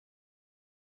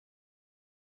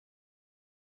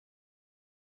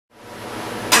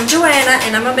I'm Joanna,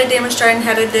 and I'm going to be demonstrating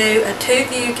how to do a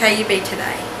 2 View KUB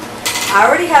today. I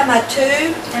already have my 2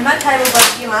 and my table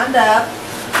blankie lined up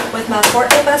with my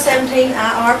 14 by 17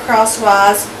 IR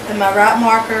crosswise and my right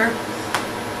marker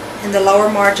in the lower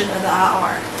margin of the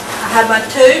IR. I have my 2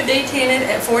 detinted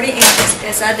at 40 inches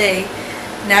SID.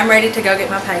 Now I'm ready to go get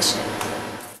my patient.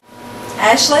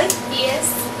 Ashley?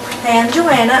 Yes. Hey, I'm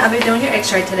Joanna. I'll be doing your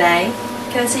x-ray today.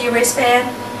 Can I see your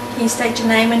wristband? Can you state your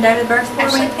name and date of birth for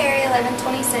Ashley me? Perry,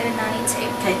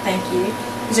 11/27/92. Okay, thank you.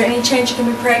 Is there any chance you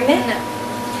can be pregnant? No.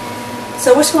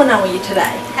 So what's going on with you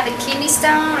today? I have a kidney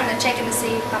stone and I'm checking to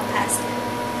see if I'm past it.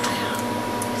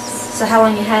 So how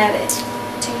long you had it?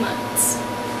 2 months.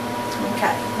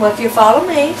 Okay. Well, if you follow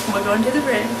me, we're going to the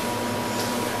room.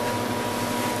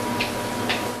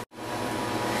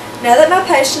 Now that my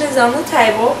patient is on the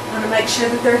table, I'm going to make sure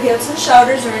that their hips and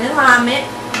shoulders are in alignment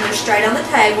and they're straight on the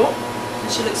table. And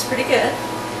she looks pretty good.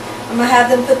 I'm going to have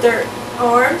them put their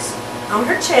arms on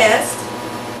her chest.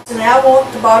 So now I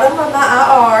want the bottom of my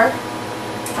IR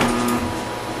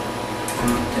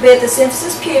to be at the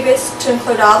symphysis pubis to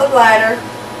include all the bladder,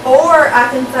 or I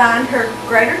can find her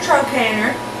greater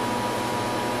trochanter.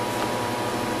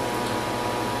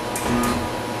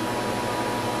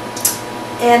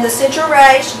 And the central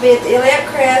ray should be at the iliac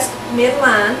crest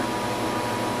midline.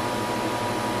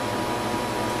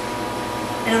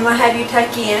 And I'm going to have you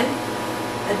take in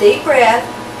a deep breath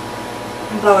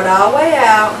and blow it all the way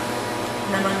out.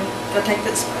 And I'm going to go take the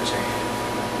exposure.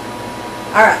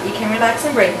 Alright, you can relax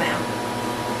and breathe now.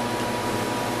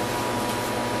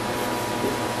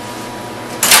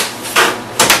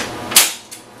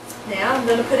 Now I'm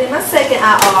going to put in my second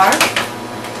IR.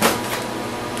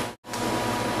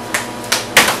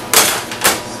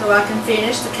 So I can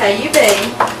finish the KUB.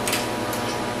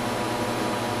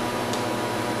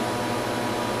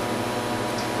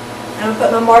 I'm going to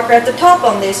put my marker at the top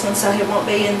on this one so it won't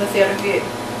be in the field of view.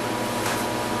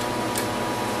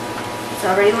 It's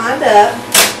already lined up.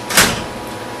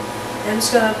 I'm just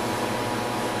going to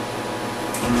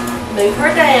move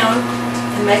her down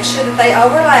and make sure that they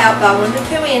overlap by 1 to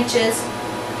 2 inches.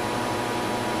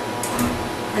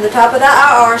 And the top of the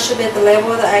IR should be at the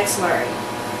level of the axillary.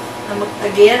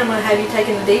 Again, I'm going to have you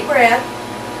taking a deep breath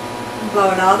and blow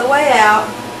it all the way out.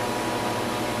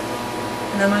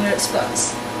 And I'm going to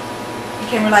expose. You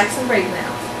can relax and breathe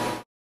now.